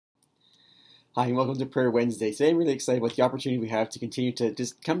Hi, and welcome to Prayer Wednesday. Today I'm really excited about the opportunity we have to continue to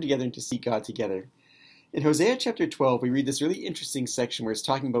just come together and to seek God together. In Hosea chapter 12, we read this really interesting section where it's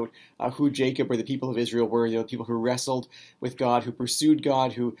talking about who Jacob or the people of Israel were, the people who wrestled with God, who pursued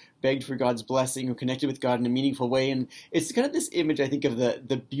God, who begged for God's blessing, who connected with God in a meaningful way. And it's kind of this image, I think, of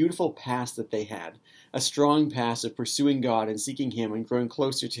the beautiful past that they had, a strong past of pursuing God and seeking Him and growing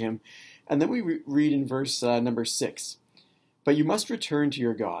closer to Him. And then we read in verse number 6, "But you must return to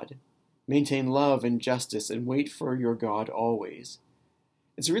your God. Maintain love and justice and wait for your God always."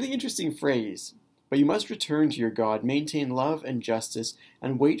 It's a really interesting phrase. But you must return to your God, maintain love and justice,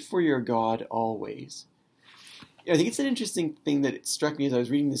 and wait for your God always. I think it's an interesting thing that it struck me as I was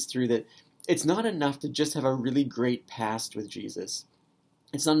reading this through, that it's not enough to just have a really great past with Jesus.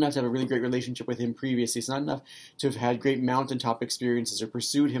 It's not enough to have a really great relationship with Him previously. It's not enough to have had great mountaintop experiences or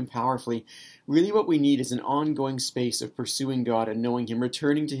pursued Him powerfully. Really what we need is an ongoing space of pursuing God and knowing Him,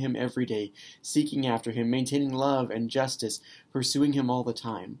 returning to Him every day, seeking after Him, maintaining love and justice, pursuing Him all the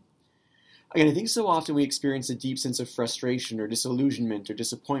time. Again, I think so often we experience a deep sense of frustration or disillusionment or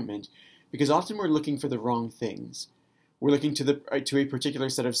disappointment because often we're looking for the wrong things. We're looking to a particular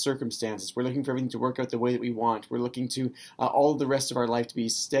set of circumstances. We're looking for everything to work out the way that we want. We're looking to all of the rest of our life to be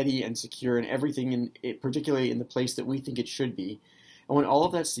steady and secure, and everything, particularly in the place that we think it should be. And when all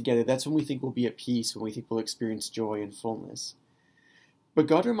of that's together, that's when we think we'll be at peace, when we think we'll experience joy and fullness. But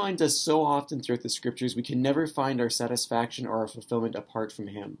God reminds us so often throughout the Scriptures we can never find our satisfaction or our fulfillment apart from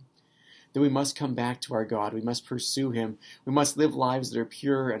Him. That we must come back to our God. We must pursue Him. We must live lives that are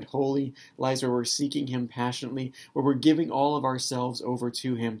pure and holy, lives where we're seeking Him passionately, where we're giving all of ourselves over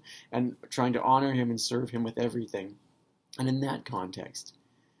to Him and trying to honor Him and serve Him with everything. And in that context,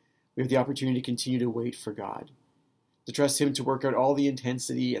 we have the opportunity to continue to wait for God, to trust Him to work out all the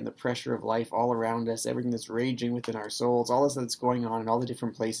intensity and the pressure of life all around us, everything that's raging within our souls, all this that's going on in all the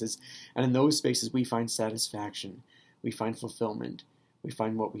different places. And in those spaces, we find satisfaction. We find fulfillment. We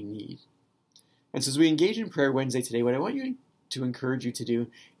find what we need. And so as we engage in Prayer Wednesday today, what I want you to encourage you to do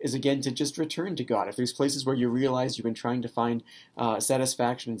is, again, to just return to God. If there's places where you realize you've been trying to find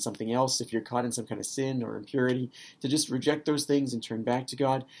satisfaction in something else, if you're caught in some kind of sin or impurity, to just reject those things and turn back to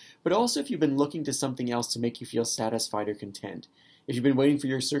God. But also if you've been looking to something else to make you feel satisfied or content, if you've been waiting for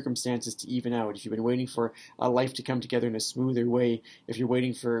your circumstances to even out, if you've been waiting for a life to come together in a smoother way, if you're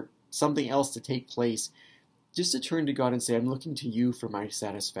waiting for something else to take place, just to turn to God and say, I'm looking to You for my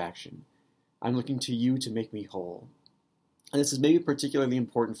satisfaction. I'm looking to You to make me whole. And this is maybe particularly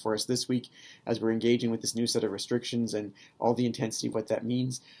important for us this week as we're engaging with this new set of restrictions and all the intensity of what that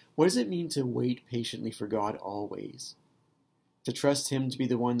means. What does it mean to wait patiently for God always? To trust Him to be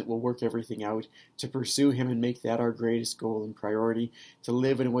the one that will work everything out, to pursue Him and make that our greatest goal and priority, to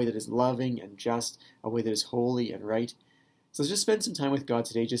live in a way that is loving and just, a way that is holy and right. So let's just spend some time with God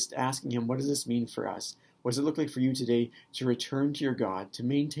today, just asking Him, what does this mean for us? What does it look like for you today to return to your God, to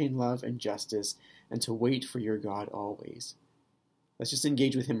maintain love and justice, and to wait for your God always? Let's just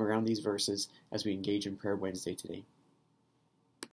engage with Him around these verses as we engage in Prayer Wednesday today.